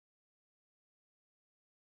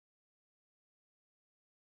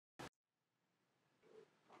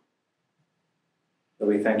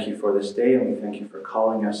we thank you for this day, and we thank you for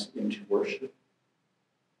calling us into worship.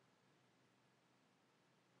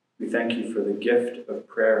 We thank you for the gift of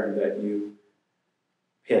prayer and that you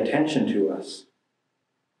pay attention to us.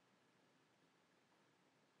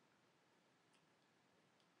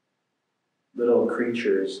 Little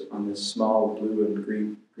creatures on this small blue and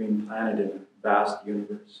green planet in a vast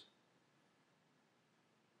universe.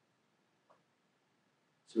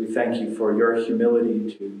 So we thank you for your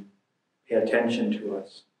humility to pay attention to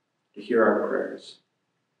us, to hear our prayers.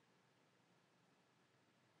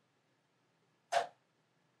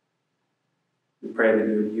 We pray that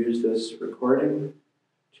you would use this recording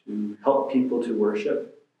to help people to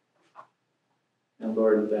worship. And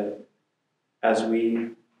Lord, that as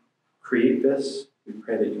we create this, we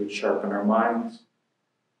pray that you would sharpen our minds,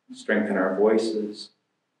 strengthen our voices,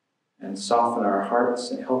 and soften our hearts,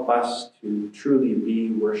 and help us to truly be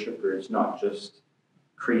worshipers, not just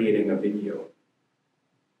creating a video.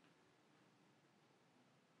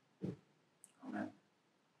 Amen.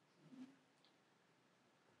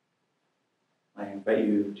 I invite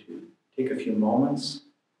you to take a few moments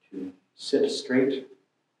to sit straight,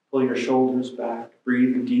 pull your shoulders back,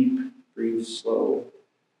 breathe deep, breathe slow.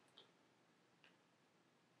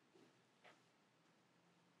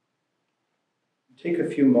 Take a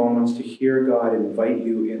few moments to hear God invite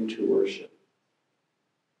you into worship.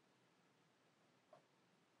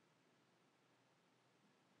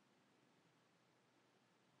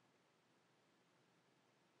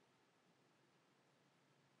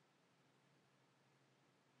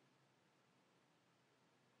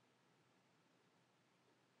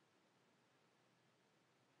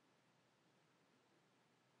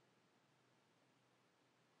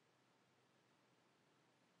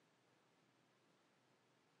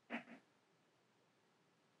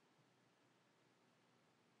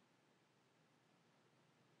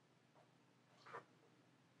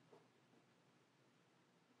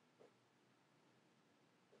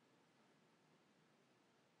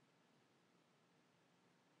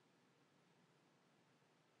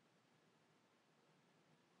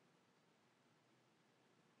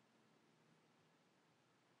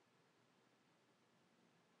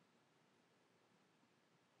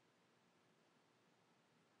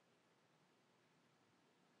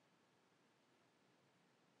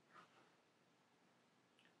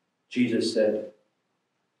 Jesus said,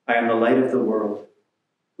 "I am the light of the world.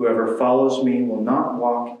 Whoever follows me will not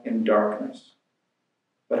walk in darkness,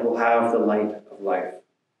 but will have the light of life."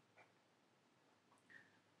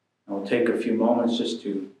 And we'll take a few moments just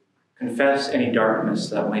to confess any darkness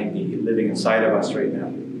that might be living inside of us right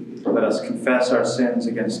now. Let us confess our sins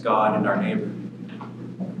against God and our neighbor.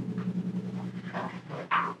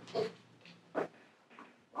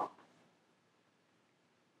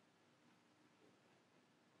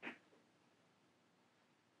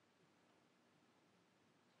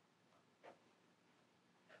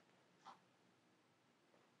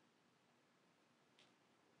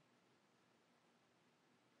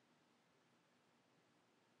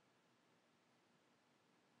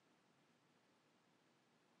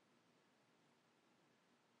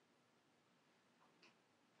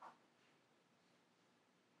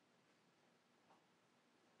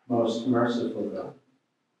 Most merciful God,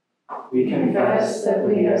 we confess that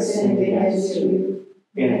we have sinned against you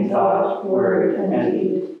in thought, word, and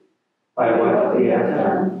deed, by what we have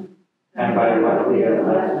done and by what we have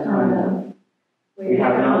left undone. We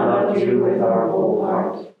have not loved you with our whole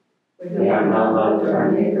heart. We have not loved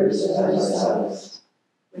our neighbors as ourselves.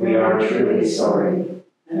 We are truly sorry,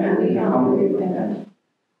 and we humbly repent.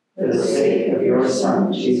 For the sake of your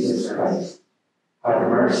Son, Jesus Christ, have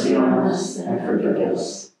mercy on us and forgive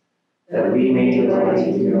us, that we may delight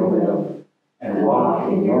in your will and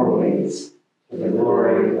walk in your ways to the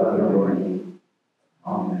glory of your name.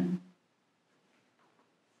 Amen.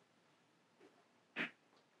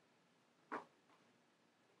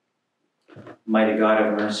 Mighty God,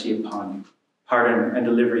 have mercy upon you, pardon and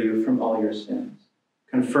deliver you from all your sins,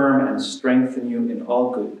 confirm and strengthen you in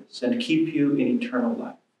all goodness, and keep you in eternal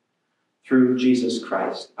life. Through Jesus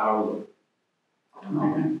Christ, our Lord.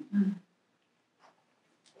 Amen.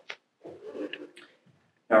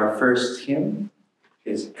 Our first hymn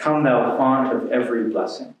is "Come Thou Fount of Every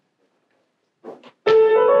Blessing."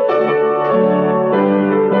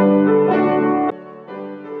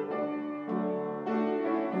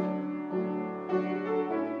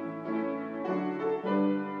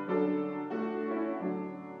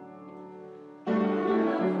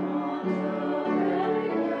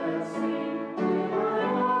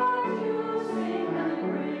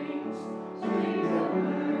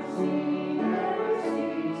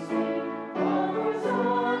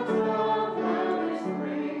 Praise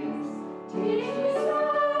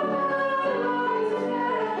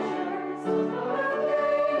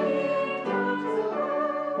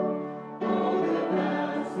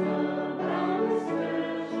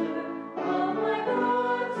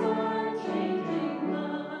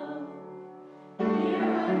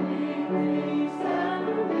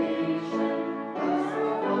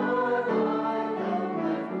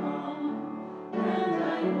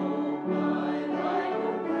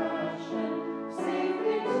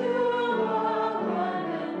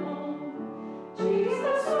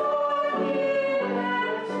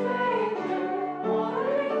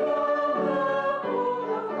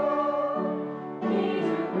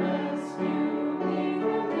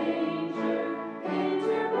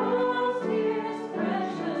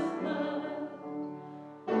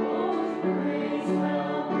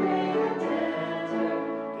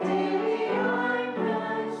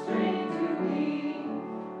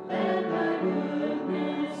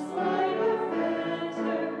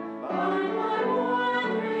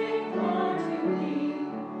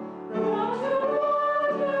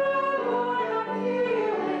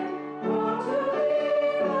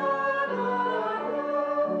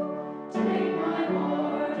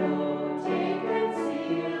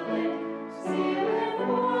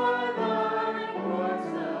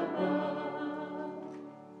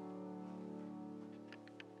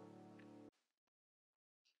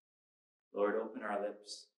our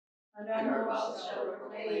lips. And our mouth shall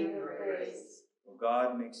proclaim your praise. O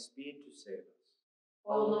God, make speed to save us.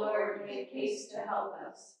 O Lord, make haste to help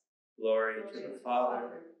us. Glory to the Father,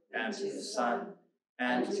 and to the Son,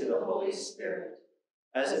 and to the Holy Spirit,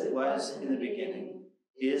 as it was in the beginning,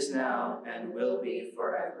 is now, and will be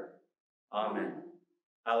forever. Amen.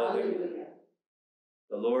 Alleluia.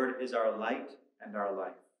 The Lord is our light and our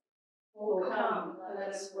life. O come, let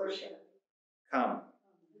us worship. Come,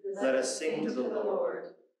 let us sing to the Lord.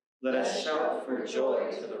 Let us shout for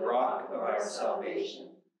joy to the rock of our salvation.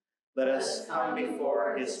 Let us come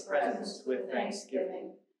before his presence with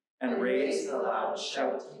thanksgiving, and raise a loud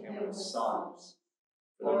shout to him with psalms.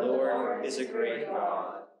 For the Lord is a great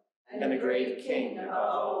God, and a great King above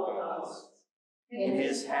all gods. In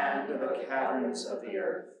his hand are the caverns of the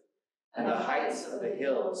earth, and the heights of the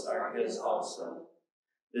hills are his also.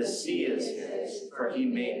 The sea is his, for he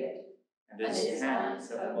made it, and his hands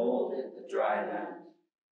have molded the dry land.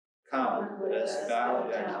 Come, let us bow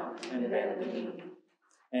down and bend the knee,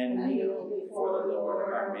 and kneel before the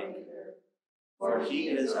Lord our Maker. For he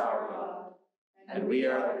is our God, and we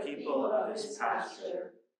are the people of his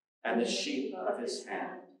pasture, and the sheep of his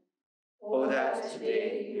hand. Oh, that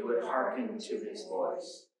today you would hearken to his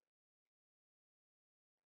voice.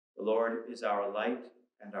 The Lord is our light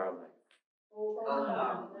and our life. O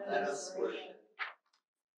come, let us worship.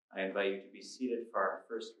 I invite you to be seated for our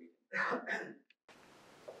first reading.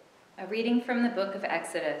 A reading from the book of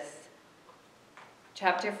Exodus,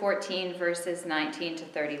 chapter 14, verses 19 to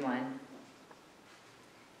 31.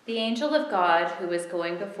 The angel of God who was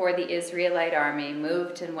going before the Israelite army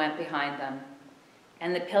moved and went behind them,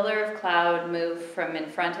 and the pillar of cloud moved from in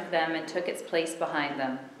front of them and took its place behind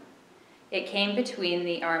them. It came between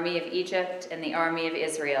the army of Egypt and the army of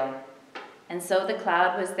Israel, and so the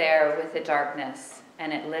cloud was there with the darkness,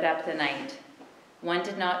 and it lit up the night. One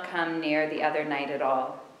did not come near the other night at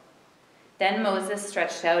all. Then Moses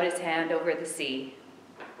stretched out his hand over the sea.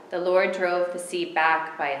 The Lord drove the sea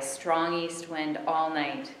back by a strong east wind all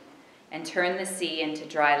night, and turned the sea into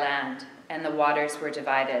dry land, and the waters were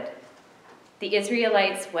divided. The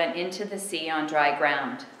Israelites went into the sea on dry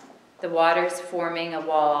ground, the waters forming a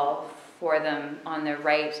wall for them on their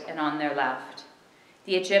right and on their left.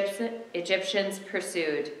 The Egyptians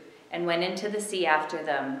pursued and went into the sea after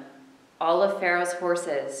them, all of Pharaoh's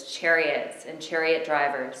horses, chariots, and chariot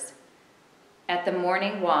drivers. At the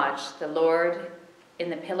morning watch, the Lord, in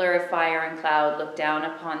the pillar of fire and cloud, looked down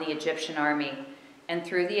upon the Egyptian army and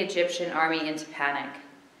threw the Egyptian army into panic.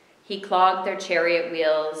 He clogged their chariot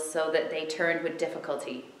wheels so that they turned with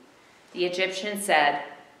difficulty. The Egyptians said,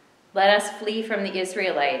 "Let us flee from the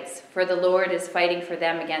Israelites, for the Lord is fighting for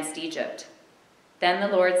them against Egypt." Then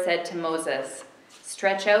the Lord said to Moses,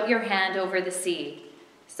 "Stretch out your hand over the sea,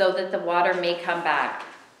 so that the water may come back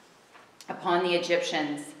upon the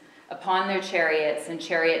Egyptians, upon their chariots and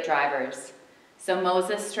chariot drivers." So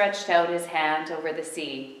Moses stretched out his hand over the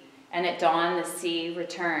sea, and at dawn the sea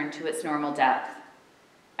returned to its normal depth.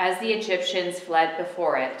 As the Egyptians fled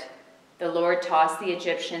before it, the Lord tossed the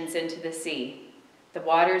Egyptians into the sea. The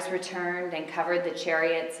waters returned and covered the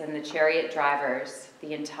chariots and the chariot drivers,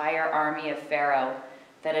 the entire army of Pharaoh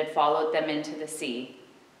that had followed them into the sea.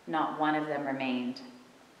 Not one of them remained.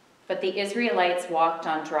 But the Israelites walked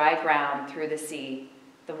on dry ground through the sea,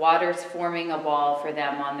 the waters forming a wall for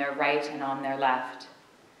them on their right and on their left.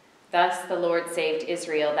 Thus the Lord saved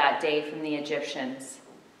Israel that day from the Egyptians.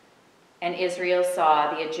 And Israel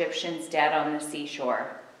saw the Egyptians dead on the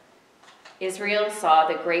seashore. Israel saw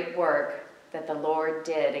the great work that the Lord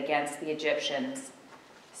did against the Egyptians.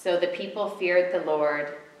 So the people feared the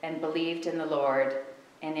Lord and believed in the Lord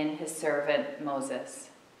and in his servant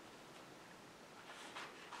Moses.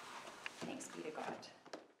 Thanks be to God.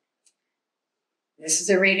 This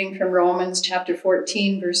is a reading from Romans chapter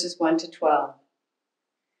 14, verses 1 to 12.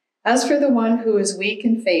 As for the one who is weak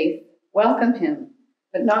in faith, welcome him,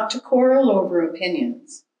 but not to quarrel over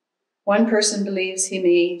opinions. One person believes he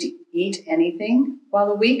may eat anything,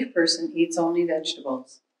 while a weak person eats only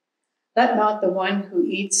vegetables. Let not the one who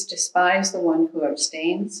eats despise the one who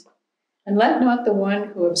abstains, and let not the one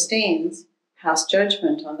who abstains pass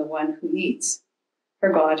judgment on the one who eats,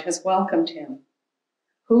 for God has welcomed him.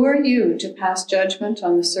 Who are you to pass judgment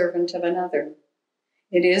on the servant of another?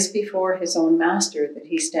 It is before his own master that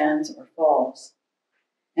he stands or falls,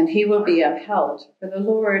 and he will be upheld, for the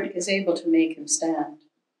Lord is able to make him stand.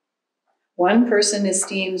 One person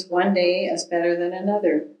esteems one day as better than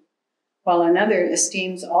another, while another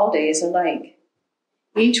esteems all days alike.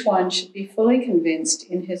 Each one should be fully convinced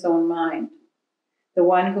in his own mind. The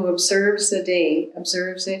one who observes the day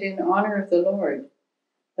observes it in honor of the Lord.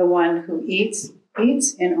 The one who eats,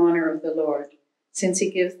 eats in honor of the Lord, since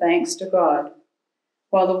he gives thanks to God,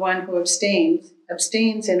 while the one who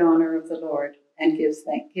abstains in honor of the Lord and gives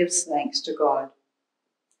thanks to God.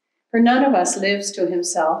 For none of us lives to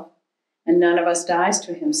himself, and none of us dies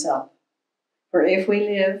to himself. For if we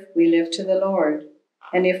live to the Lord,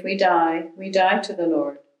 and if we die to the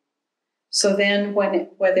Lord. So then,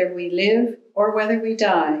 whether we live or whether we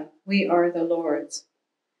die, we are the Lord's.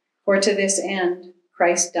 For to this end,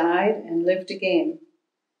 Christ died and lived again,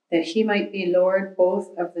 that he might be Lord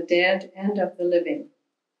both of the dead and of the living.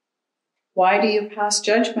 Why do you pass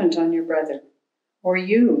judgment on your brother? Or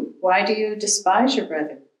you, why do you despise your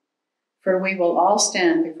brother? For we will all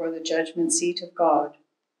stand before the judgment seat of God.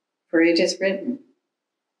 For it is written,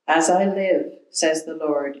 "As I live, says the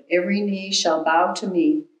Lord, every knee shall bow to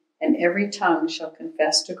me, and every tongue shall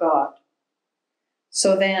confess to God."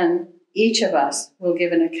 So then, each of us will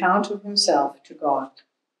give an account of himself to God.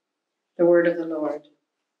 The word of the Lord.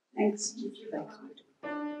 Thanks be to God.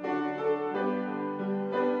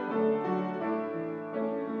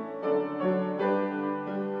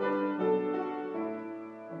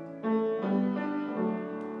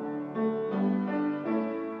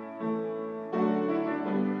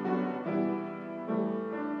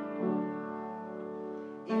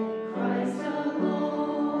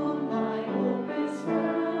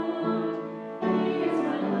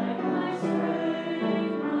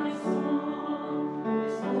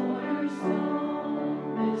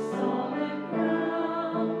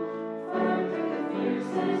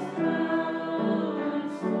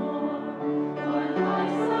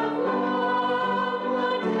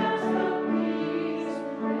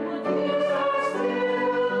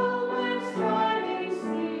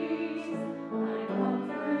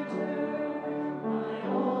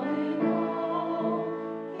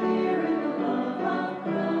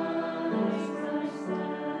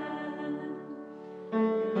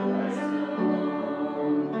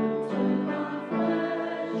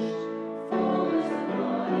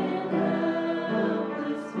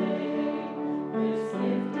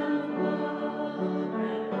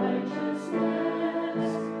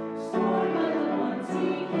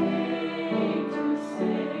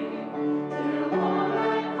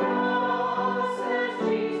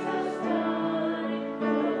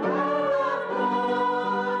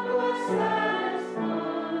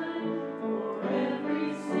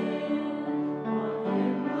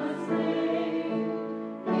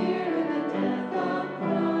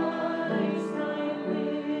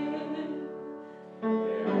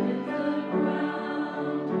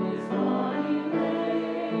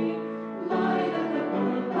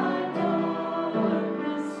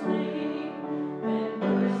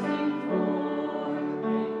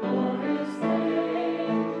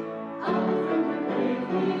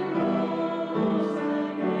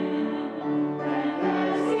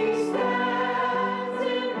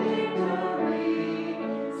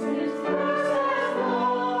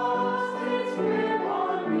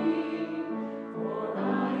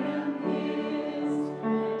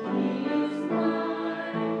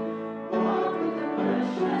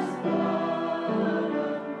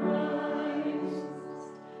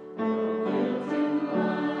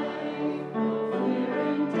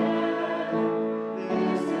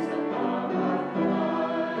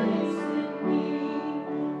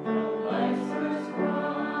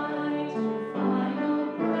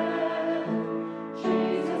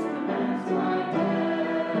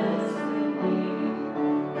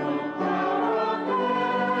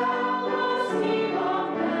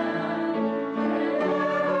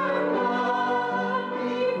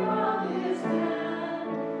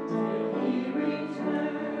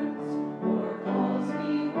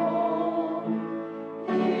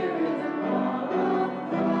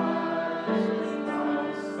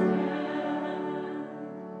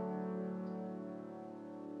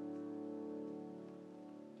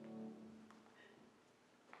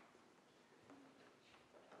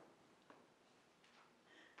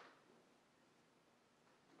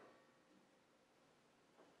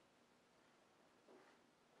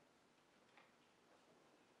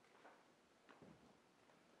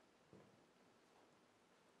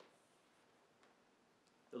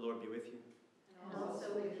 The Lord be with you. And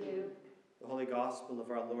also with you. The Holy Gospel of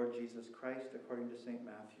our Lord Jesus Christ according to St.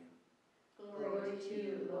 Matthew. Glory to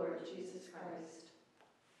you, Lord Jesus Christ.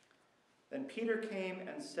 Then Peter came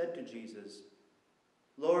and said to Jesus,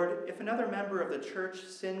 "Lord, if another member of the church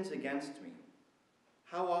sins against me,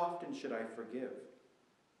 how often should I forgive?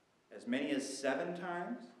 As many as 7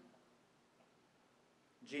 times?"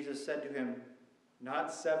 Jesus said to him,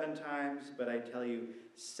 "Not 7 times, but I tell you,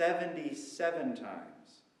 77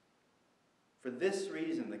 times. For this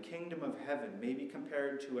reason, the kingdom of heaven may be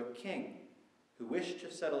compared to a king who wished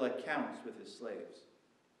to settle accounts with his slaves.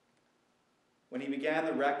 When he began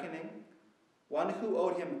the reckoning, one who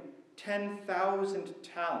owed him 10,000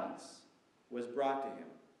 talents was brought to him.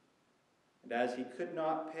 And as he could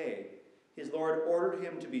not pay, his lord ordered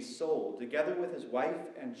him to be sold, together with his wife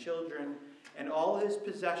and children and all his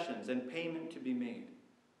possessions, and payment to be made.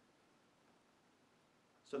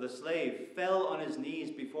 So the slave fell on his knees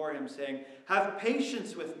before him, saying, "Have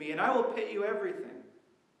patience with me, and I will pay you everything."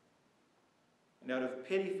 And out of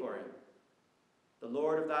pity for him, the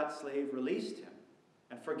lord of that slave released him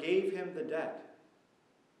and forgave him the debt.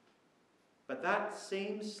 But that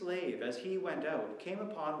same slave, as he went out, came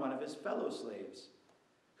upon one of his fellow slaves,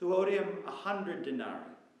 who owed him 100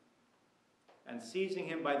 denarii. And seizing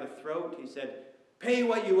him by the throat, he said, "Pay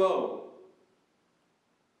what you owe."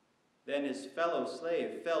 Then his fellow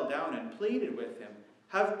slave fell down and pleaded with him,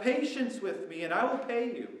 "Have patience with me, and I will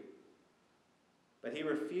pay you." But he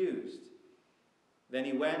refused. Then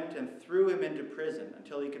he went and threw him into prison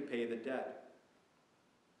until he could pay the debt.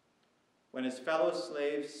 When his fellow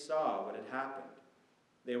slaves saw what had happened,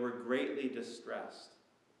 they were greatly distressed,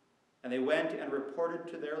 and they went and reported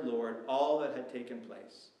to their lord all that had taken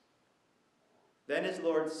place. Then his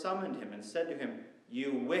lord summoned him and said to him,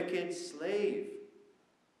 "You wicked slave,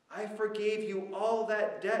 I forgave you all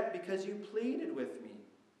that debt because you pleaded with me.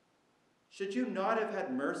 Should you not have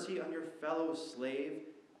had mercy on your fellow slave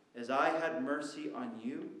as I had mercy on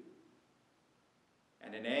you?"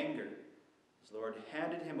 And in anger, his lord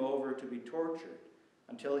handed him over to be tortured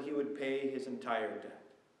until he would pay his entire debt.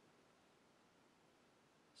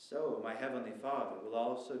 So my heavenly Father will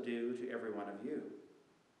also do to every one of you,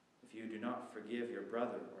 if you do not forgive your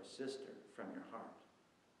brother or sister from your heart.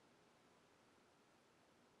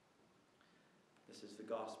 This is the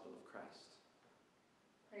gospel of Christ.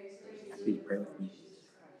 Praise Please pray with me. Jesus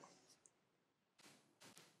Christ.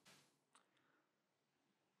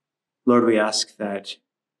 Lord, we ask that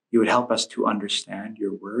you would help us to understand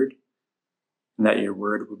your word, and that your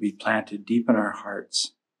word will be planted deep in our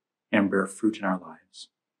hearts and bear fruit in our lives.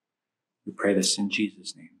 We pray this in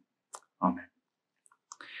Jesus' name. Amen.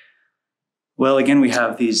 Well, again, we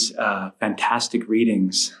have these fantastic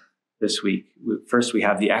readings this week. First, we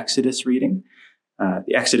have the Exodus reading.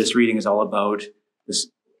 The Exodus reading is all about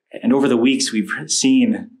this. And over the weeks, we've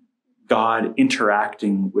seen God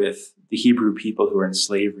interacting with the Hebrew people who are in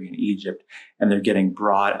slavery in Egypt, and they're getting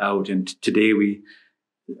brought out. And today we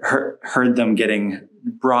heard them getting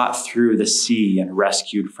brought through the sea and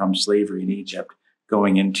rescued from slavery in Egypt,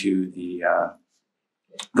 going into the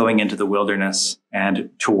wilderness and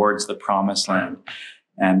towards the promised land.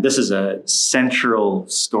 And this is a central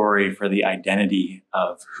story for the identity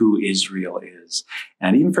of who Israel is.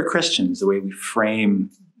 And even for Christians, the way we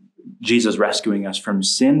frame Jesus rescuing us from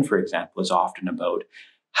sin, for example, is often about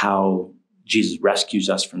how Jesus rescues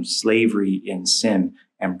us from slavery in sin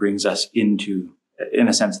and brings us into, in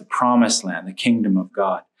a sense, the promised land, the kingdom of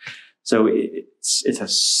God. So it's a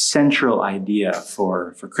central idea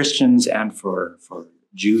for Christians and for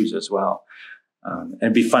Jews as well. And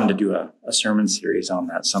it'd be fun to do a sermon series on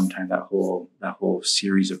that sometime, that whole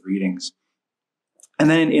series of readings. And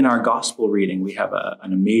then in our gospel reading, we have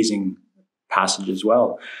an amazing passage as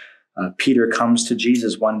well. Peter comes to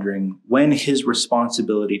Jesus wondering when his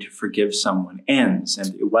responsibility to forgive someone ends.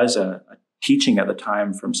 And it was a teaching at the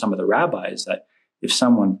time from some of the rabbis that if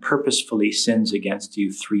someone purposefully sins against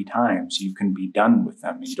you 3 times, you can be done with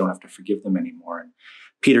them and you don't have to forgive them anymore. And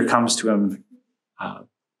Peter comes to him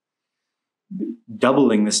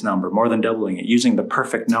doubling this number, more than doubling it, using the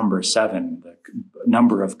perfect number 7, the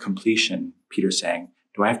number of completion. Peter saying,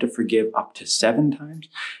 "Do I have to forgive up to 7 times?"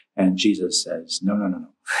 And Jesus says, no.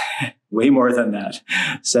 Way more than that.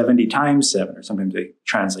 70 times 7, or sometimes they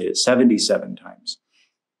translate it 77 times.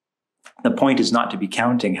 The point is not to be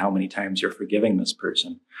counting how many times you're forgiving this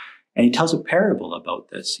person. And he tells a parable about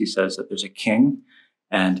this. He says that there's a king,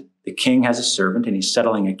 and the king has a servant, and he's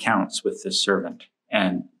settling accounts with this servant.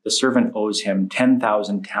 And the servant owes him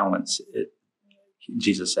 10,000 talents,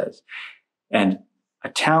 Jesus says. And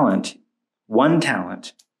one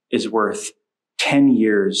talent is worth 10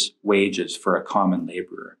 years' wages for a common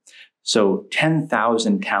laborer. So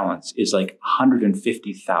 10,000 talents is like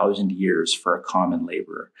 150,000 years for a common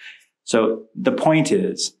laborer. So the point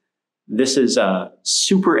is, this is a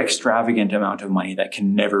super extravagant amount of money that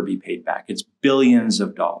can never be paid back. It's billions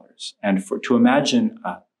of dollars. And to imagine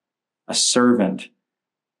a servant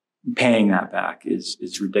paying that back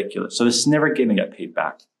is ridiculous. So this is never going to get paid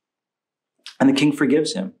back. And the king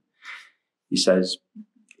forgives him. He says,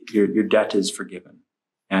 your debt is forgiven.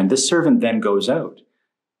 And this servant then goes out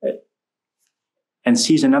and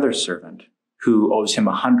sees another servant who owes him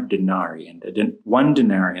 100 denarii. And one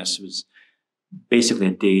denarius was basically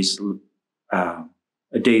a day's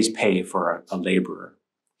pay for a laborer.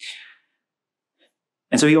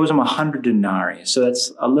 And so he owes him 100 denarii. So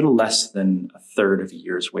that's a little less than a third of a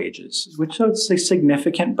year's wages, which is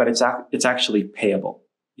significant, but it's actually payable.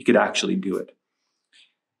 You could actually do it.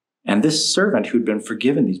 And this servant who'd been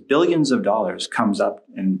forgiven these billions of dollars comes up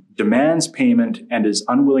and demands payment and is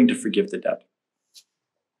unwilling to forgive the debt.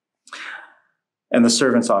 And the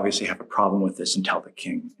servants obviously have a problem with this and tell the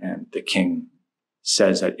king. And the king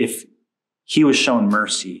says that if he was shown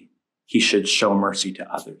mercy, he should show mercy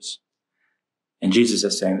to others. And Jesus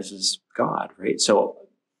is saying this is God, right? So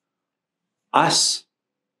us,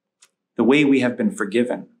 the way we have been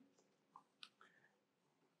forgiven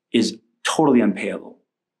is totally unpayable.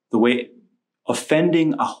 The way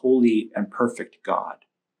offending a holy and perfect God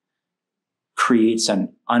creates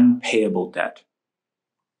an unpayable debt.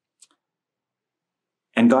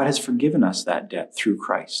 And God has forgiven us that debt through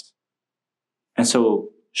Christ. And so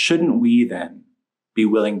shouldn't we then be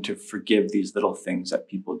willing to forgive these little things that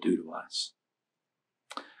people do to us?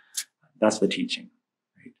 That's the teaching,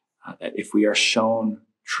 right? That if we are shown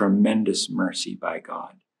tremendous mercy by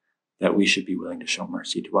God, that we should be willing to show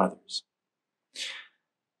mercy to others.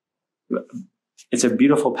 It's a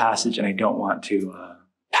beautiful passage, and I don't want to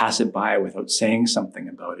pass it by without saying something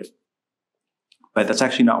about it. But that's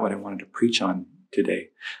actually not what I wanted to preach on today.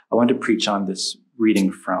 I wanted to preach on this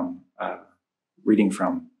reading from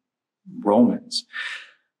Romans.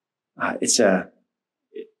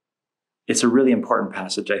 It's a really important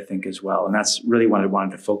passage, I think, as well. And that's really what I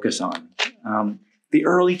wanted to focus on. The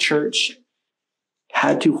early church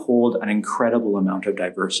had to hold an incredible amount of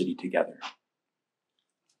diversity together.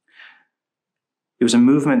 It was a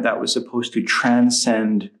movement that was supposed to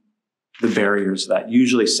transcend the barriers that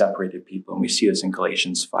usually separated people. And we see this in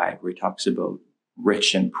Galatians 5, where he talks about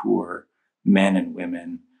rich and poor, men and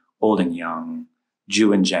women, old and young,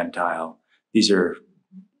 Jew and Gentile.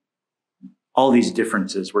 All these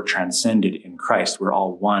differences were transcended in Christ. We're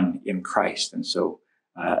all one in Christ. And so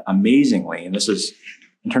amazingly, and this is,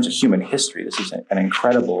 in terms of human history, this is an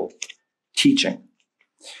incredible teaching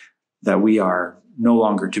that we are no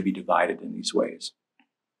longer to be divided in these ways.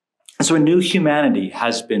 And so a new humanity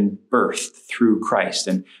has been birthed through Christ,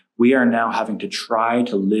 and we are now having to try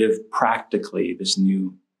to live practically this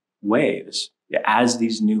new way, as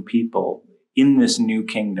these new people in this new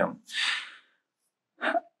kingdom.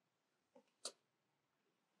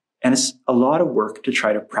 And it's a lot of work to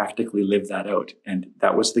try to practically live that out. And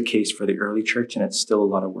that was the case for the early church, and it's still a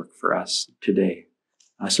lot of work for us today.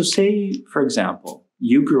 So say, for example,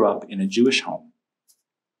 you grew up in a Jewish home.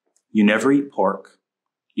 You never eat pork.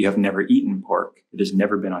 You have never eaten pork. It has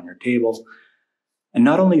never been on your table. And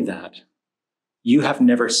not only that, you have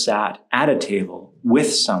never sat at a table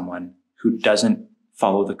with someone who doesn't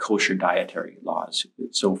follow the kosher dietary laws.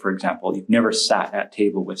 So, for example, you've never sat at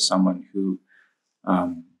table with someone who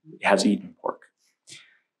has eaten pork.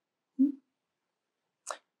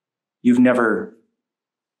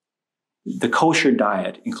 The kosher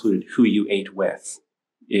diet included who you ate with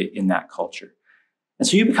in that culture. And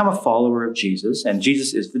so you become a follower of Jesus, and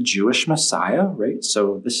Jesus is the Jewish Messiah, right?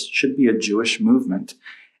 So this should be a Jewish movement.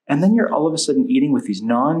 And then you're all of a sudden eating with these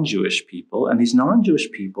non-Jewish people, and these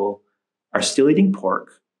non-Jewish people are still eating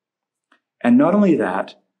pork. And not only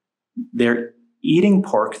that, they're eating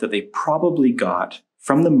pork that they probably got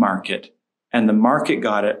from the market, and the market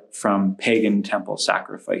got it from pagan temple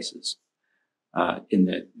sacrifices.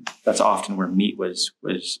 That's often where meat was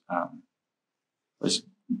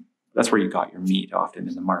that's where you got your meat, often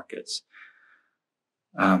in the markets.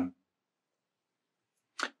 And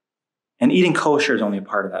eating kosher is only a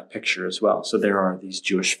part of that picture as well. So there are these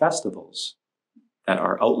Jewish festivals that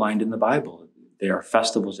are outlined in the Bible. They are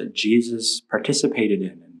festivals that Jesus participated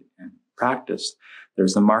in and practiced.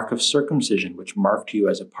 There's the mark of circumcision, which marked you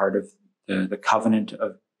as a part of the covenant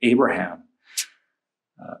of Abraham.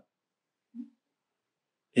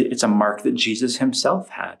 It's a mark that Jesus himself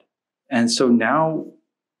had. And so now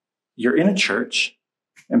you're in a church.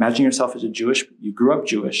 Imagine yourself as you grew up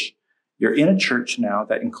Jewish. You're in a church now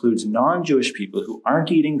that includes non-Jewish people who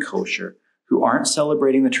aren't eating kosher, who aren't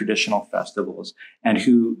celebrating the traditional festivals, and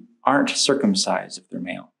who aren't circumcised if they're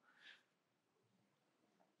male.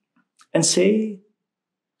 And say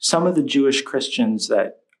some of the Jewish Christians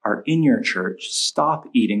that are in your church stop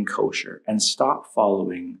eating kosher and stop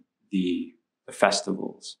following the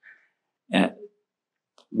festivals. And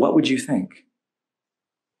what would you think?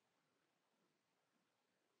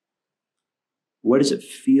 What does it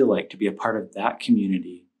feel like to be a part of that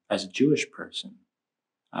community as a Jewish person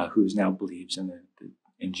who now believes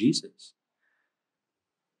in Jesus?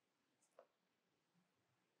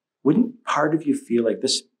 wouldn't part of you feel like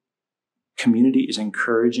this community is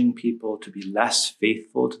encouraging people to be less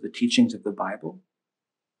faithful to the teachings of the Bible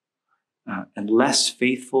and less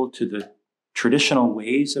faithful to the traditional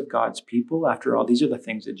ways of God's people? After all, these are the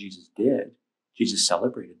things that Jesus did. Jesus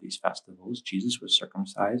celebrated these festivals. Jesus was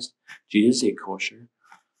circumcised. Jesus ate kosher.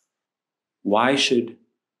 Why should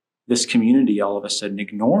this community all of a sudden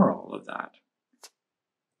ignore all of that?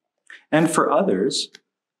 And for others,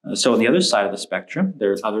 so on the other side of the spectrum,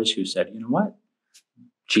 there's others who said, you know what?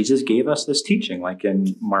 Jesus gave us this teaching. Like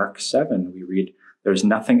in Mark 7, we read, there's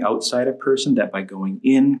nothing outside a person that by going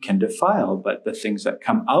in can defile, but the things that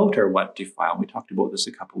come out are what defile. We talked about this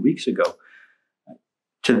a couple of weeks ago.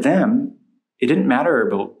 To them, it didn't matter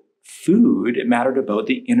about food. It mattered about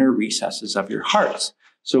the inner recesses of your hearts.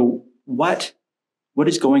 So what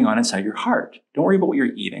is going on inside your heart? Don't worry about what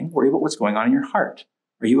you're eating. Worry about what's going on in your heart.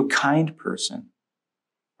 Are you a kind person?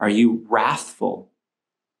 Are you wrathful?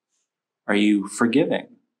 Are you forgiving?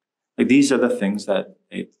 Like, these are the things that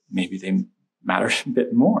maybe they matter a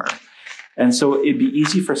bit more. And so it'd be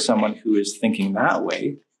easy for someone who is thinking that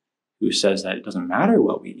way, who says that it doesn't matter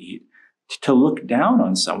what we eat, to look down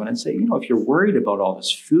on someone and say, if you're worried about all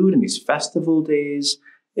this food and these festival days,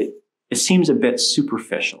 it seems a bit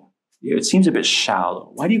superficial. It seems a bit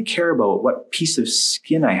shallow. Why do you care about what piece of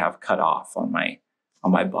skin I have cut off on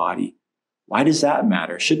my body? Why does that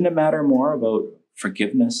matter? Shouldn't it matter more about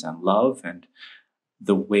forgiveness and love and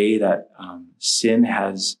the way that sin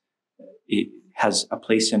has a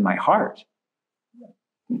place in my heart?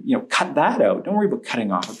 Cut that out. Don't worry about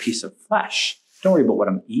cutting off a piece of flesh. Don't worry about what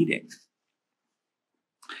I'm eating.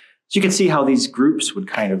 So you can see how these groups would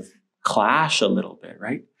kind of clash a little bit,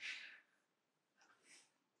 right?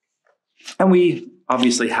 And we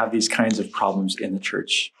obviously have these kinds of problems in the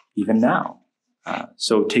church even now.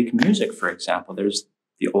 So take music, for example. There's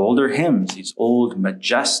the older hymns, these old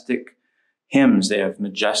majestic hymns. They have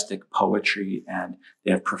majestic poetry and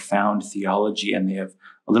they have profound theology and they have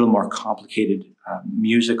a little more complicated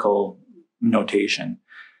musical notation.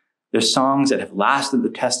 They're songs that have lasted the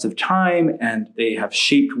test of time and they have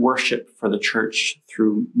shaped worship for the church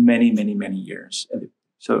through many, many, many years.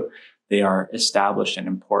 So they are established and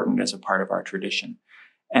important as a part of our tradition.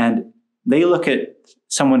 And they look at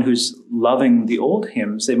someone who's loving the old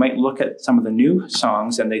hymns, they might look at some of the new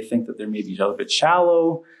songs and they think that they're maybe a little bit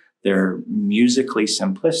shallow, they're musically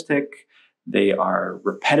simplistic, they are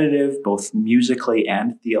repetitive, both musically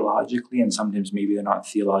and theologically, and sometimes maybe they're not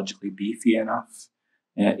theologically beefy enough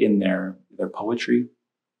in their poetry.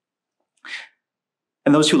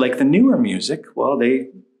 And those who like the newer music, well, they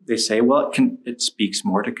say, well, it speaks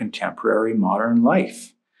more to contemporary modern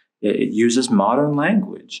life. It uses modern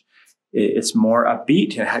language. It's more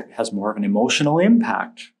upbeat. It has more of an emotional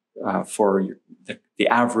impact for the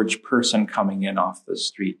average person coming in off the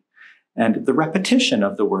street. And the repetition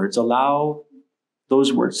of the words allow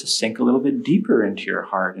those words to sink a little bit deeper into your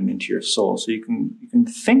heart and into your soul, so you can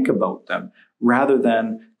think about them rather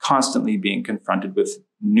than constantly being confronted with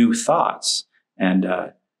new thoughts and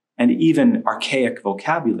even archaic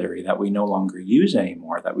vocabulary that we no longer use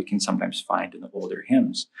anymore, that we can sometimes find in the older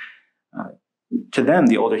hymns. To them,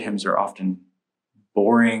 the older hymns are often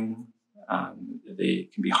boring. They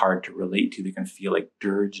can be hard to relate to. They can feel like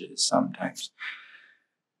dirges sometimes.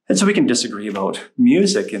 And so we can disagree about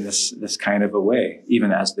music in this kind of a way,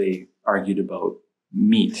 even as they argued about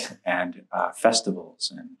meat and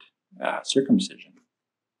festivals and circumcision.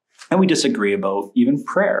 And we disagree about even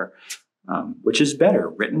prayer, which is better,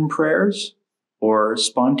 written prayers or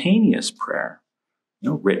spontaneous prayer.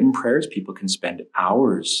 Written prayers, people can spend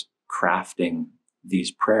hours crafting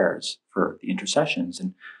these prayers for the intercessions,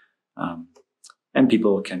 and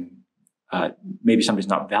people can maybe somebody's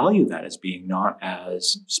not value that as being not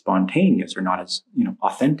as spontaneous or not as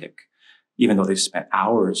authentic, even though they've spent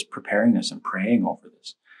hours preparing this and praying over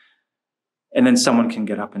this. And then someone can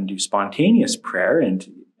get up and do spontaneous prayer, and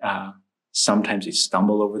sometimes they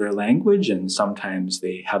stumble over their language, and sometimes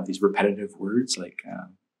they have these repetitive words like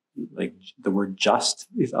the word "just"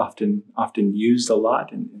 is often used a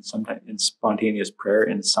lot in spontaneous prayer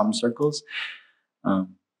in some circles.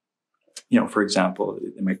 For example,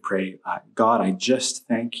 they might pray, "God, I just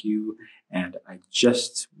thank you, and I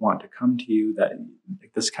just want to come to you." That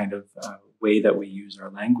this kind of way that we use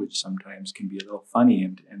our language sometimes can be a little funny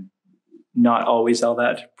and not always all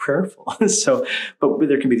that prayerful. But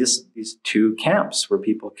there can be these two camps where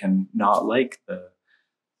people can not like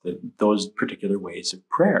those particular ways of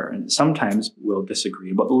prayer. And sometimes we'll disagree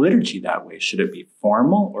about the liturgy that way. Should it be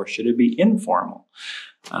formal or should it be informal?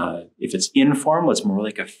 If it's informal, it's more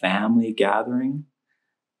like a family gathering,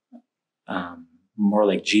 more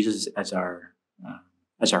like Jesus as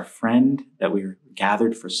as our friend, that we're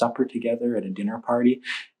gathered for supper together at a dinner party.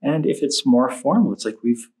 And if it's more formal, it's like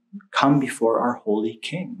we've come before our holy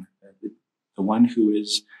King, the one who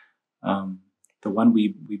is the one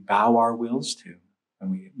we bow our wills to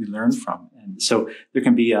and we learn from. And so there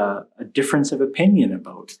can be a difference of opinion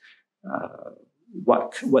about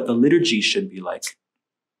what the liturgy should be like.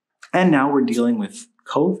 And now we're dealing with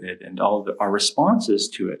COVID and all our responses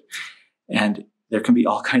to it. And there can be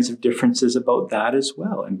all kinds of differences about that as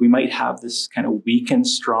well. And we might have this kind of weak and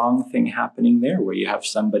strong thing happening there, where you have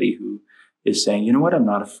somebody who is saying, you know what, I'm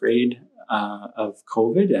not afraid of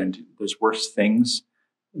COVID, and there's worse things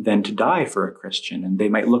than to die for a Christian. And they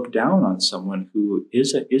might look down on someone who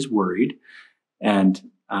is worried and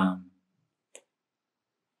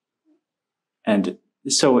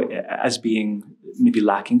so as being maybe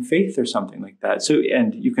lacking faith or something like that. So,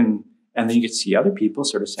 and then you could see other people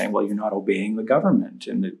sort of saying, well, you're not obeying the government.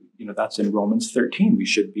 And, that's in Romans 13. We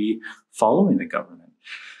should be following the government.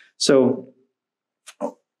 So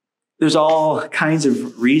there's all kinds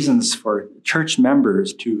of reasons for church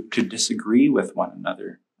members to disagree with one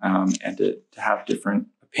another and to have different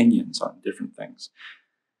opinions on different things.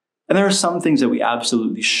 And there are some things that we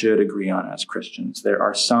absolutely should agree on as Christians. There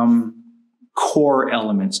are some core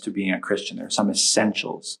elements to being a Christian. There are some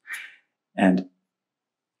essentials. And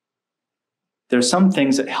there are some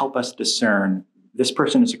things that help us discern this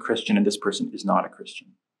person is a Christian and this person is not a Christian.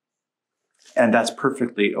 And that's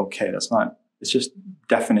perfectly okay. It's just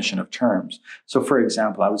definition of terms. So for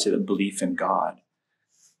example, I would say that belief in God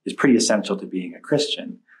is pretty essential to being a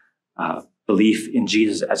Christian. Belief in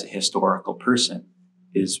Jesus as a historical person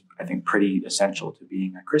is, I think, pretty essential to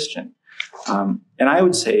being a Christian. And I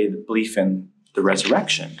would say that belief in the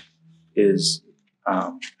resurrection is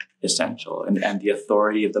essential, and the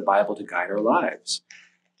authority of the Bible to guide our lives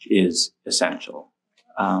is essential.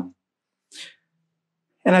 And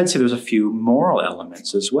I'd say there's a few moral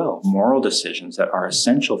elements as well, moral decisions that are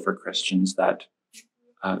essential for Christians that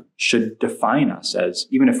should define us as,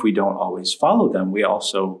 even if we don't always follow them, we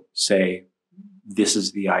also say, this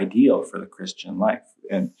is the ideal for the Christian life.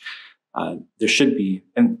 And there should be,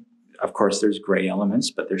 and of course there's gray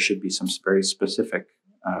elements, but there should be some very specific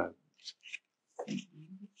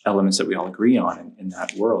elements that we all agree on in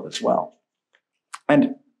that world as well.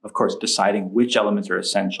 And of course, deciding which elements are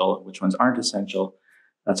essential and which ones aren't essential,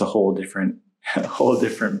 that's a whole different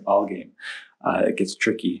ballgame. It gets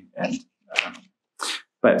tricky.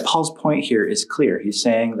 But Paul's point here is clear. He's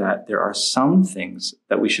saying that there are some things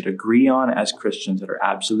that we should agree on as Christians that are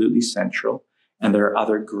absolutely central, and there are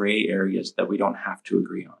other gray areas that we don't have to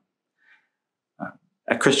agree on.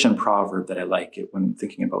 A Christian proverb that I like it when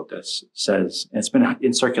thinking about this says, and it's been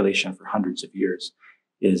in circulation for hundreds of years,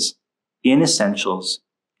 is in essentials,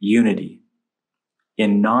 unity.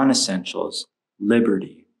 In non-essentials,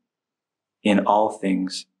 liberty. In all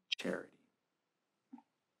things, charity.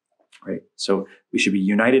 Right? So we should be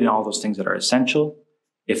united in all those things that are essential.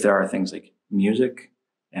 If there are things like music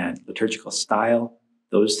and liturgical style,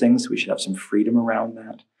 those things, we should have some freedom around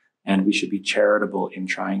that. And we should be charitable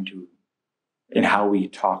in how we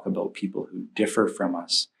talk about people who differ from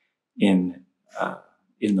us in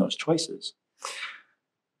those choices.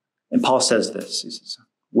 And Paul says this, he says,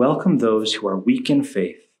 welcome those who are weak in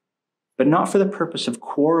faith, but not for the purpose of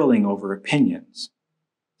quarreling over opinions.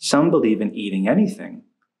 Some believe in eating anything,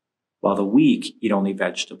 while the weak eat only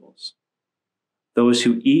vegetables. Those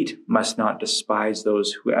who eat must not despise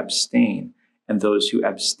those who abstain, and those who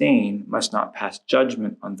abstain must not pass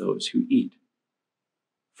judgment on those who eat.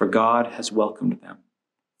 For God has welcomed them.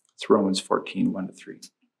 It's Romans 14, 1-3.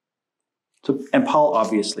 So, and Paul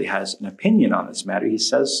obviously has an opinion on this matter. He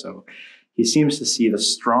says so. He seems to see the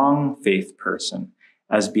strong faith person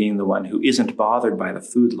as being the one who isn't bothered by the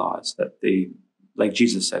food laws that like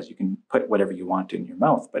Jesus says, you can put whatever you want in your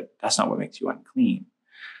mouth, but that's not what makes you unclean.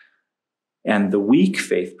 And the weak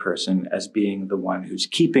faith person as being the one who's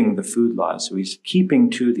keeping the food laws. So he's keeping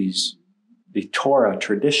to the Torah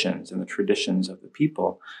traditions and the traditions of the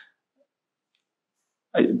people.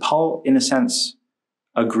 Paul, in a sense,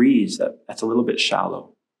 agrees that that's a little bit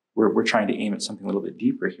shallow. We're trying to aim at something a little bit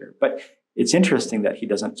deeper here. But it's interesting that he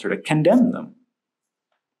doesn't sort of condemn them.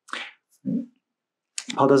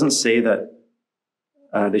 Paul doesn't say that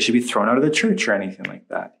they should be thrown out of the church or anything like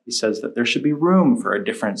that. He says that there should be room for a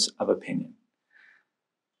difference of opinion.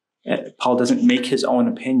 Paul doesn't make his own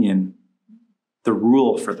opinion the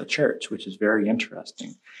rule for the church, which is very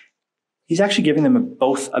interesting. He's actually giving them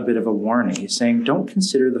both a bit of a warning. He's saying, don't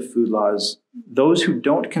consider the food laws, those who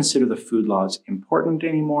don't consider the food laws important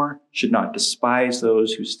anymore should not despise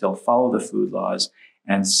those who still follow the food laws.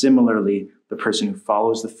 And similarly, the person who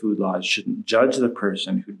follows the food laws shouldn't judge the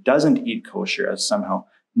person who doesn't eat kosher as somehow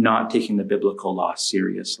not taking the biblical law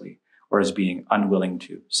seriously or as being unwilling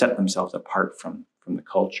to set themselves apart from the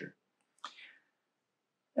culture.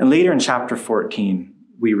 And later in chapter 14,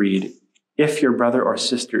 we read, if your brother or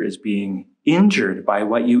sister is being injured by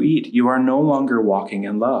what you eat, you are no longer walking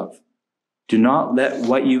in love. Do not let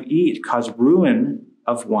what you eat cause ruin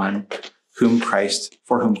of one for whom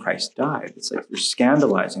Christ died. It's like you're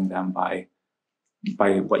scandalizing them by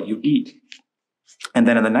what you eat. And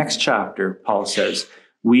then in the next chapter, Paul says,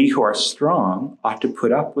 we who are strong ought to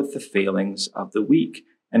put up with the failings of the weak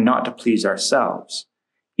and not to please ourselves.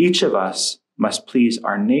 Each of us must please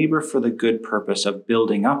our neighbor for the good purpose of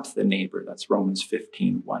building up the neighbor. That's Romans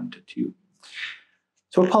 15, 1-2.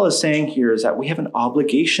 So what Paul is saying here is that we have an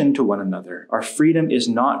obligation to one another. Our freedom is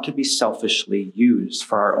not to be selfishly used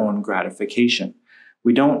for our own gratification.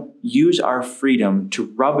 We don't use our freedom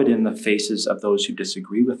to rub it in the faces of those who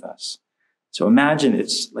disagree with us. So imagine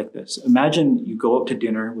it's like this. Imagine you go out to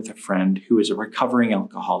dinner with a friend who is a recovering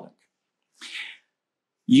alcoholic.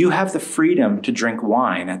 You have the freedom to drink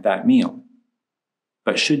wine at that meal,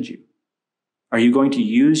 but should you? Are you going to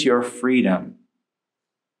use your freedom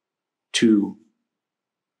to,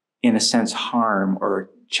 in a sense, harm or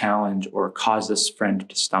challenge or cause this friend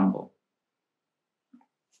to stumble?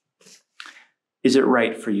 Is it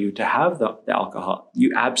right for you to have the alcohol?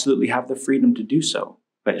 You absolutely have the freedom to do so.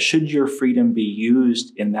 But should your freedom be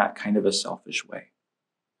used in that kind of a selfish way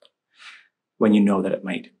when you know that it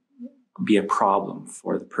might be a problem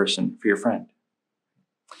for the person, for your friend?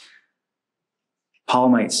 Paul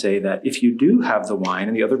might say that if you do have the wine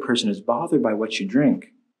and the other person is bothered by what you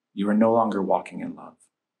drink, you are no longer walking in love.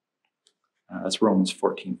 That's Romans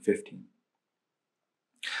 14:15.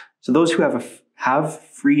 So those who have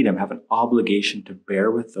freedom have an obligation to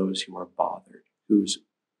bear with those who are bothered, whose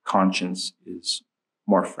conscience is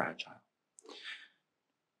more fragile.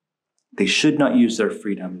 They should not use their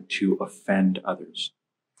freedom to offend others.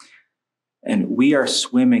 And we are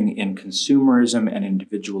swimming in consumerism and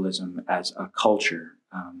individualism as a culture.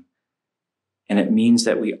 And it means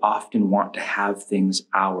that we often want to have things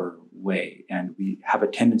our way, and we have a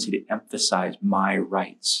tendency to emphasize my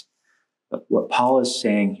rights. But what Paul is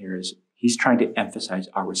saying here is he's trying to emphasize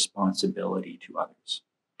our responsibility to others,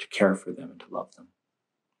 to care for them and to love them,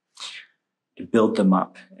 to build them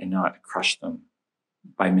up and not crush them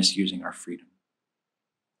by misusing our freedom.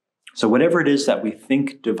 So whatever it is that we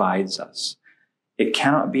think divides us, it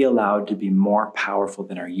cannot be allowed to be more powerful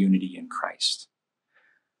than our unity in Christ.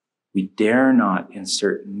 We dare not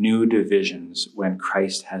insert new divisions when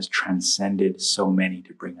Christ has transcended so many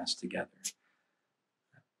to bring us together.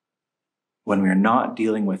 When we are not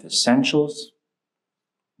dealing with essentials,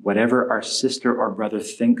 whatever our sister or brother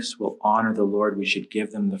thinks will honor the Lord, we should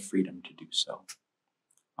give them the freedom to do so.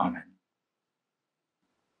 Amen.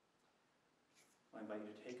 I invite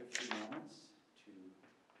you to take a few moments to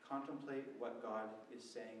contemplate what God is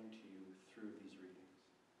saying to you through these readings.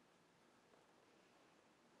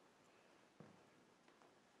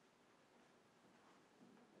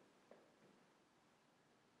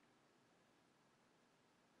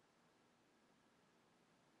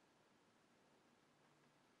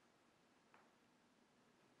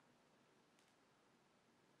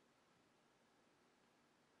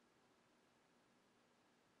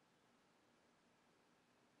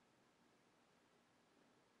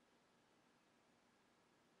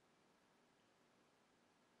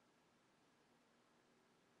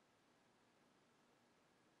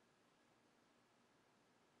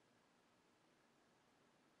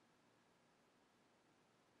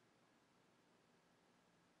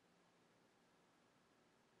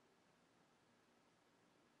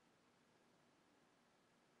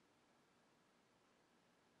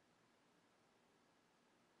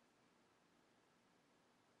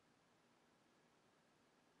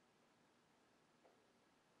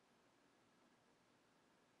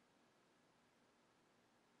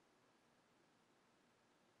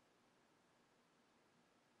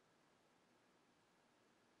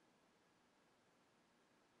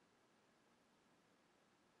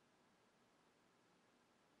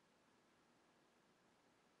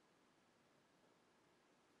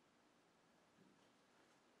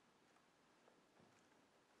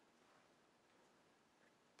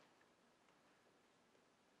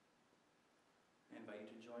 I invite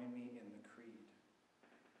you to join me in the creed.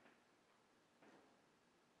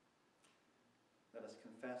 Let us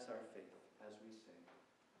confess our faith as we say,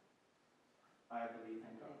 I believe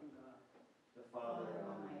in God, the Father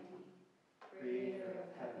Almighty, creator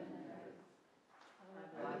of heaven and earth.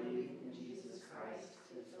 I believe in Jesus Christ,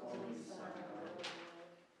 his only Son, our Lord.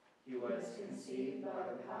 He was conceived by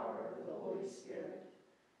the power of the Holy Spirit,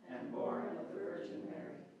 and born of the Virgin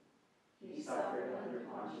Mary. He suffered under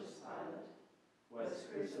Pontius Pilate, was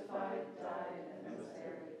crucified, died, and was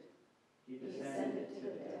buried. He descended to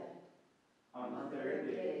the dead. On the third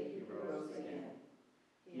day he rose again.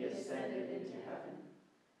 He ascended into heaven,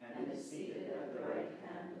 and is seated at the right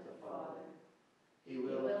hand of the Father. He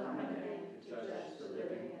will come again to judge the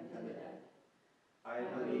living and the dead. I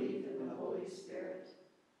believe in the Holy Spirit,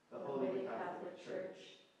 the Holy Catholic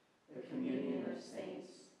Church, the communion of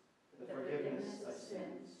saints, the forgiveness of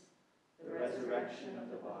sins, the resurrection of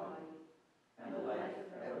the body, and the life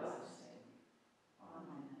everlasting.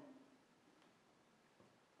 Amen.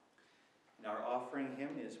 And our offering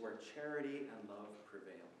hymn is Where Charity and Love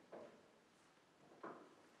Prevail.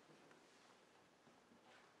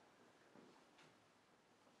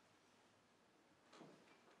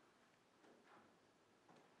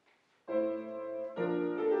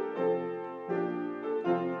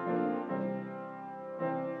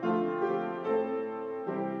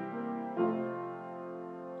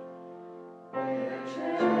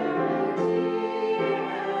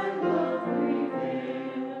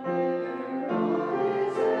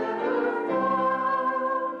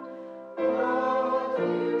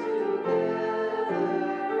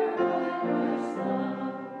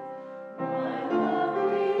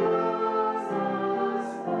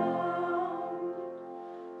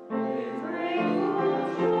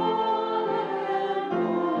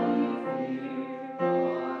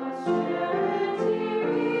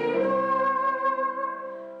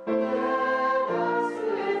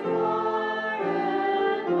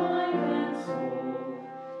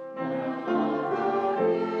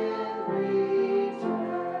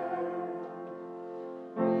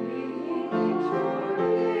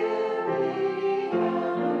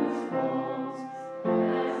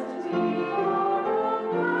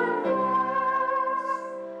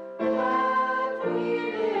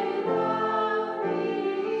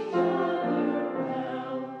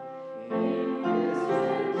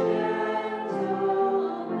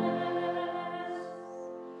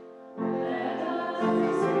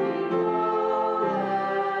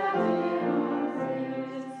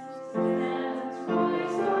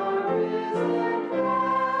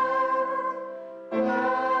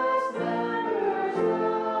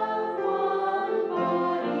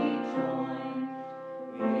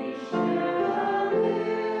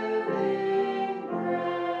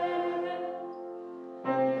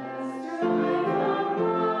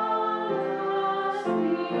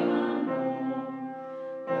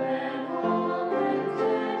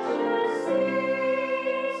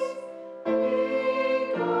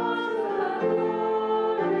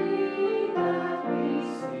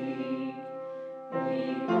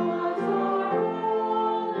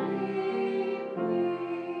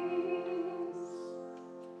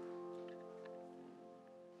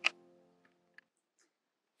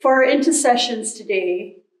 For our intercessions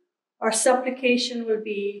today, our supplication will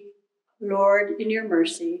be, Lord, in your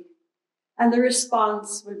mercy, and the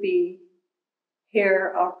response will be,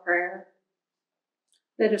 hear our prayer.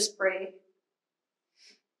 Let us pray.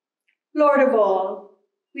 Lord of all,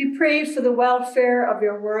 we pray for the welfare of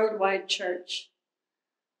your worldwide church.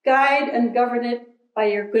 Guide and govern it by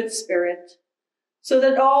your good spirit, so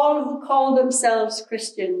that all who call themselves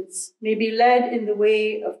Christians may be led in the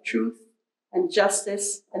way of truth and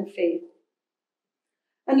justice and faith.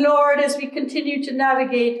 And Lord, as we continue to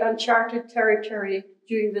navigate uncharted territory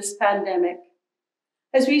during this pandemic,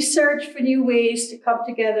 as we search for new ways to come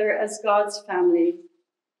together as God's family,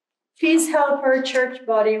 please help our church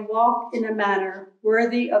body walk in a manner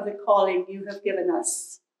worthy of the calling you have given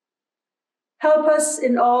us. Help us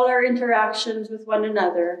in all our interactions with one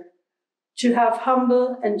another to have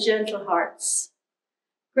humble and gentle hearts.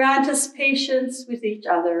 Grant us patience with each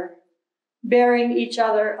other, bearing each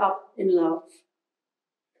other up in love.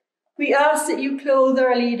 We ask that you clothe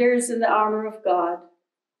our leaders in the armor of God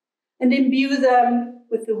and imbue them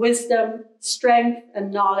with the wisdom, strength,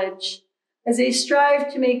 and knowledge as they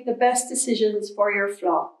strive to make the best decisions for your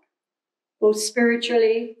flock, both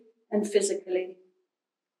spiritually and physically.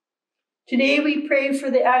 Today we pray for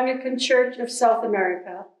the Anglican Church of South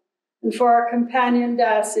America and for our companion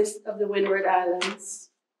diocese of the Windward Islands.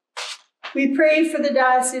 We pray for the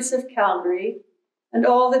Diocese of Calgary and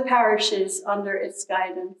all the parishes under its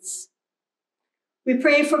guidance. We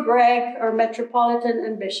pray for Greg, our Metropolitan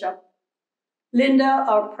and Bishop, Linda,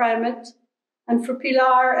 our Primate, and for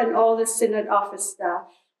Pilar and all the Synod office staff.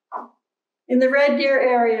 In the Red Deer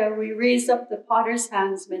area, we raise up the Potter's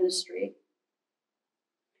Hands Ministry.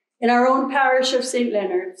 In our own parish of St.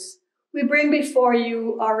 Leonards, we bring before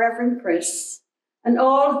you our Reverend Chris and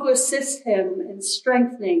all who assist him in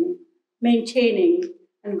strengthening, maintaining,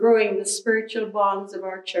 and growing the spiritual bonds of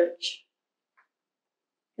our church.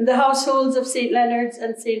 In the households of St. Leonards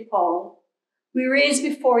and St. Paul, we raise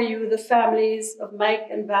before you the families of Mike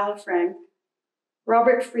and Val Frank,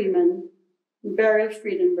 Robert Freeman, and Beryl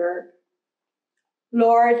Friedenberg.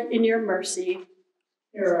 Lord, in your mercy,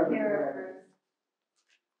 hear our prayer.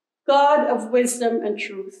 God of wisdom and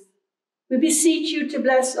truth, we beseech you to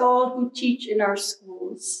bless all who teach in our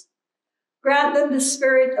schools. Grant them the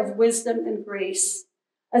spirit of wisdom and grace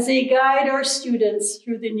as they guide our students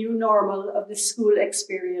through the new normal of the school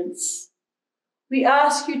experience. We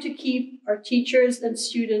ask you to keep our teachers and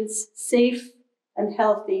students safe and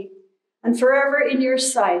healthy and forever in your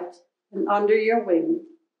sight and under your wing.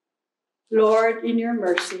 Lord, in your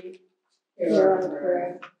mercy, hear our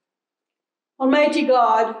prayer. Almighty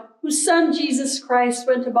God, whose Son Jesus Christ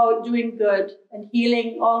went about doing good and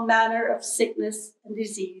healing all manner of sickness and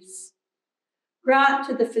disease, grant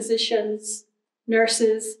to the physicians,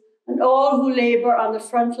 nurses, and all who labor on the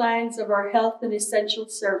front lines of our health and essential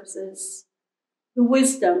services the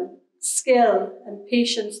wisdom, skill, and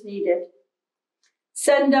patience needed.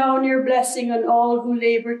 Send down your blessing on all who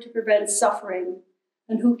labor to prevent suffering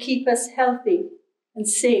and who keep us healthy and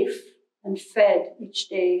safe and fed each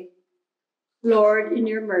day. Lord, in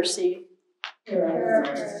your mercy, hear our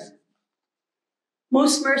prayer.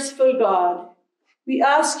 Most merciful God, we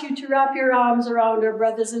ask you to wrap your arms around our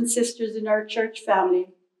brothers and sisters in our church family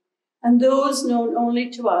and those known only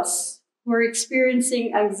to us who are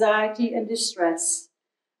experiencing anxiety and distress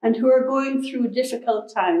and who are going through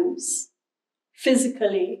difficult times,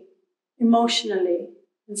 physically, emotionally,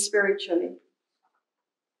 and spiritually.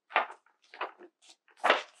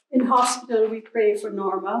 In hospital, we pray for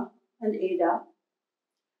Norma and Ada,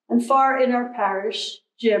 and far in our parish,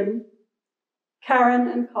 Jim, Karen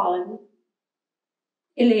and Colin,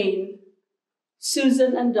 Elaine,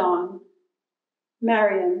 Susan and Dawn,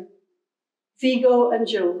 Marion, Vigo and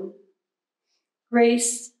Joan,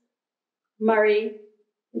 Grace, Murray,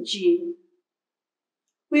 and Jean.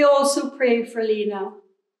 We also pray for Lena,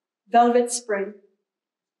 Velvet Spring,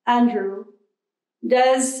 Andrew,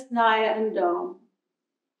 Des, Naya and Dom,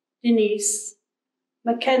 Denise,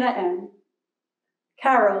 McKenna M.,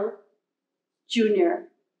 Carol, Junior,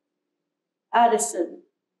 Addison,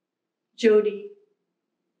 Jody,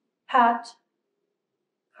 Pat,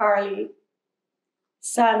 Carly,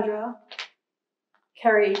 Sandra,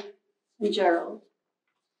 Kerry, and Gerald,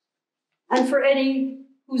 and for any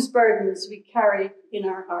whose burdens we carry in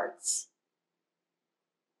our hearts.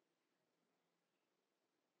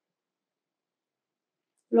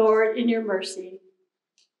 Lord, in your mercy,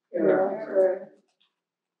 hear our prayer.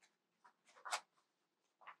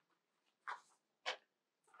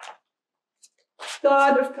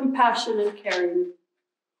 God of compassion and caring,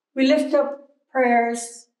 we lift up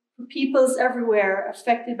prayers for peoples everywhere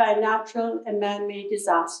affected by natural and man-made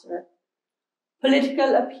disaster,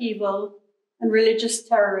 political upheaval, and religious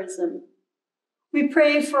terrorism. We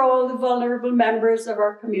pray for all the vulnerable members of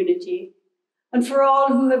our community and for all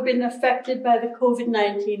who have been affected by the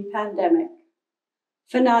COVID-19 pandemic,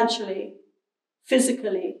 financially,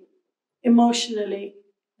 physically, emotionally,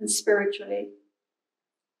 and spiritually.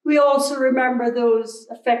 We also remember those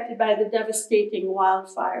affected by the devastating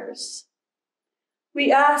wildfires.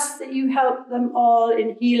 We ask that you help them all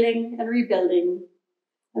in healing and rebuilding,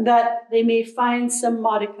 and that they may find some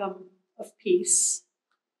modicum of peace.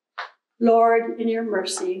 Lord, in your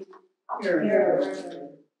mercy, hear us.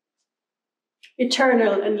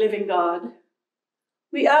 Eternal and living God,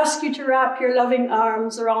 we ask you to wrap your loving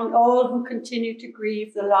arms around all who continue to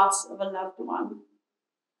grieve the loss of a loved one,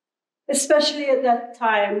 especially at that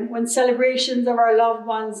time when celebrations of our loved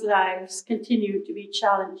ones' lives continue to be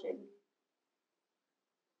challenging.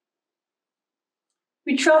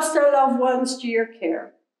 We trust our loved ones to your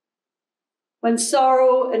care. When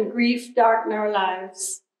sorrow and grief darken our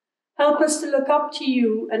lives, help us to look up to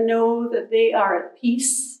you and know that they are at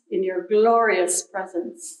peace in your glorious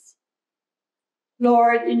presence.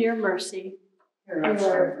 Lord, in your mercy, hear our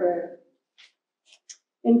prayer.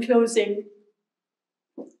 In closing,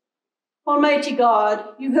 Almighty God,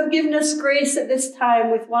 you have given us grace at this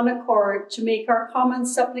time with one accord to make our common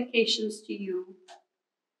supplications to you.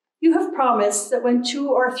 You have promised that when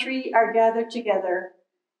 2 or 3 are gathered together,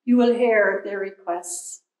 you will hear their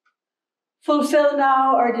requests. Fulfill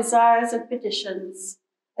now our desires and petitions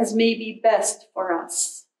as may be best for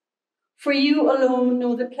us. For you alone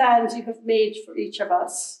know the plans you have made for each of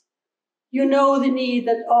us. You know the need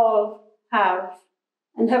that all have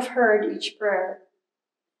and have heard each prayer.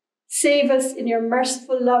 Save us in your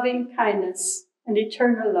merciful loving kindness and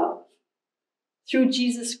eternal love. through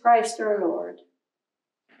Jesus Christ our Lord.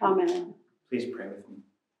 Amen. Please pray with me.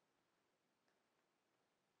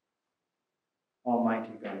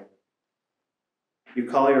 Almighty God, you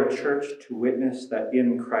call your church to witness that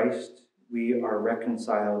in Christ we are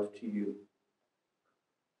reconciled to you.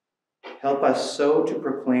 Help us so to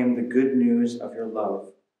proclaim the good news of your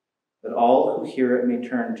love, that all who hear it may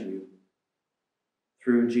turn to you.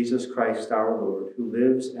 Through Jesus Christ our Lord, who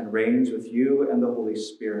lives and reigns with you and the Holy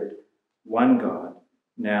Spirit, one God,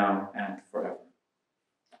 now and forever.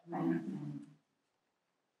 Amen.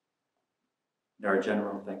 And our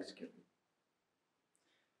general thanksgiving.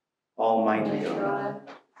 Almighty God,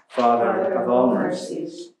 Father of all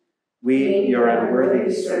mercies, we, your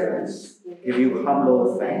unworthy servants, give you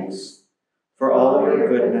humble thanks for all your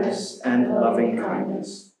goodness and loving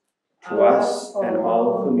kindness to us and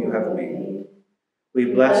all whom you have made. We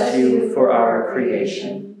bless you for our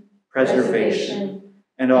creation, preservation,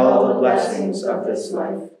 and all the blessings of this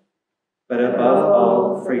life, but above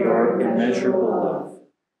all for your immeasurable love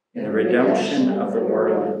in the redemption of the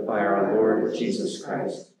world by our Lord Jesus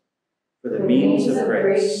Christ, for the means of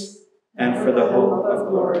grace and for the hope of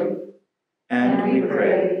glory. And we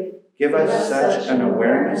pray, give us such an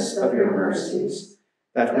awareness of your mercies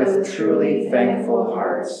that with truly thankful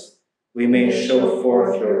hearts we may show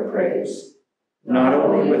forth your praise, not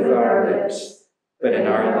only with our lips, but in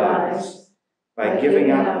our lives, by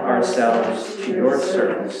giving up ourselves to your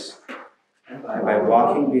service, and by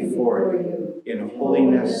walking before you in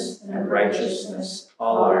holiness and righteousness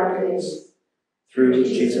all our days. Through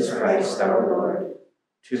Jesus Christ our Lord,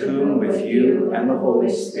 to whom with you and the Holy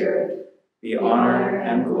Spirit be honor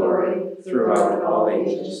and glory throughout all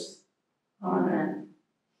ages. Amen.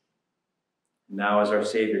 Now, as our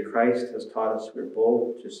Savior Christ has taught us, we're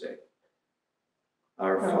bold to say,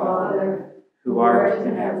 Our Father, who art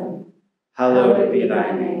in heaven, hallowed be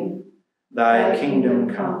thy name. Thy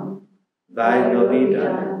kingdom come, thy will be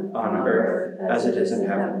done on earth as it is in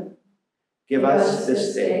heaven. Give us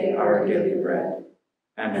this day our daily bread,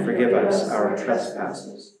 and forgive us our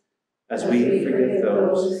trespasses, as we forgive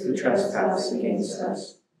those who trespass against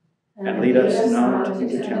us. And lead us not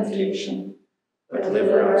into temptation, but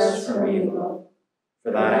deliver us from evil.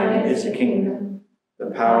 For thine is the kingdom, the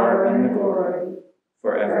power, and the glory,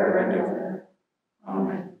 forever and ever.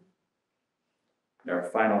 Amen. And our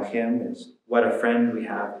final hymn is, What a Friend We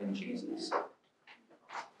Have in Jesus.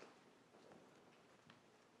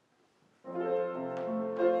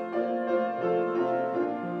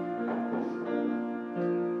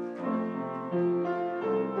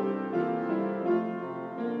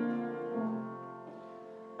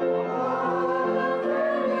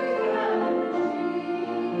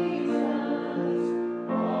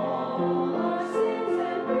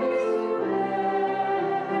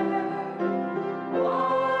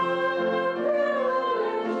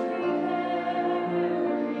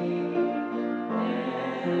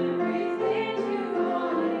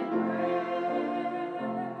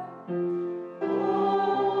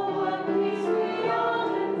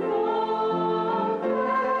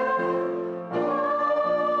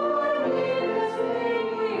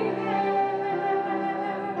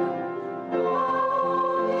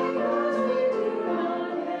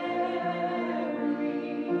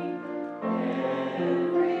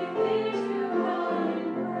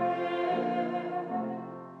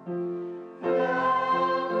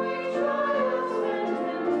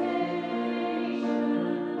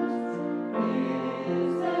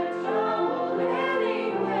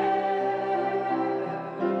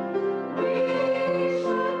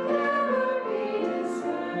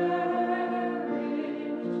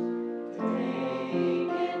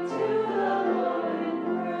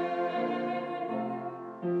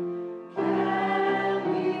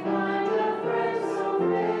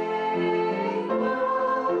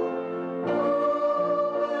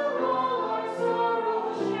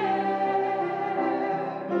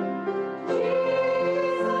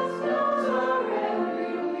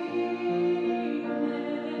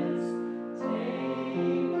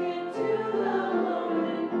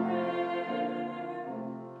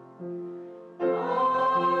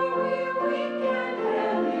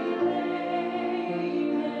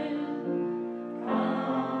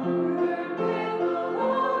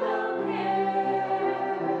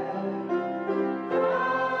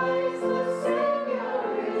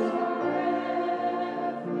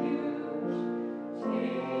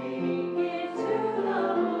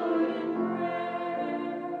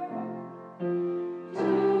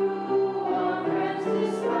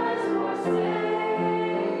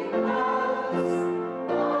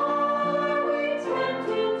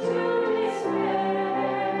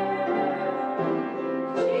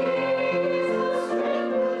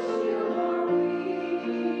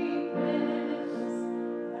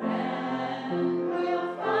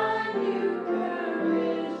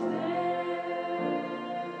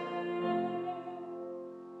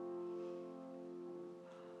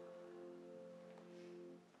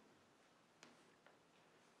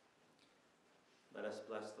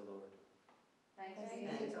 bless the Lord. Thanks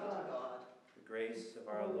Thanks be to God. The grace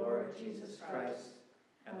of our Lord Jesus Christ,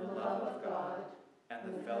 and the love of God, and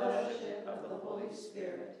the fellowship of the Holy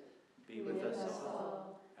Spirit be with us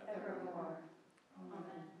all evermore.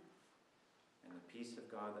 Amen. And the peace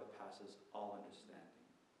of God that passes all understanding,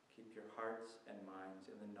 keep your hearts and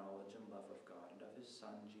minds in the knowledge and love of God and of his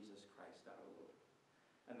Son, Jesus Christ our Lord.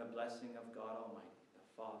 And the blessing of God Almighty, the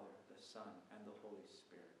Father, the Son, and the Holy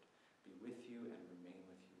Spirit be with you and remain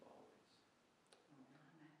with you.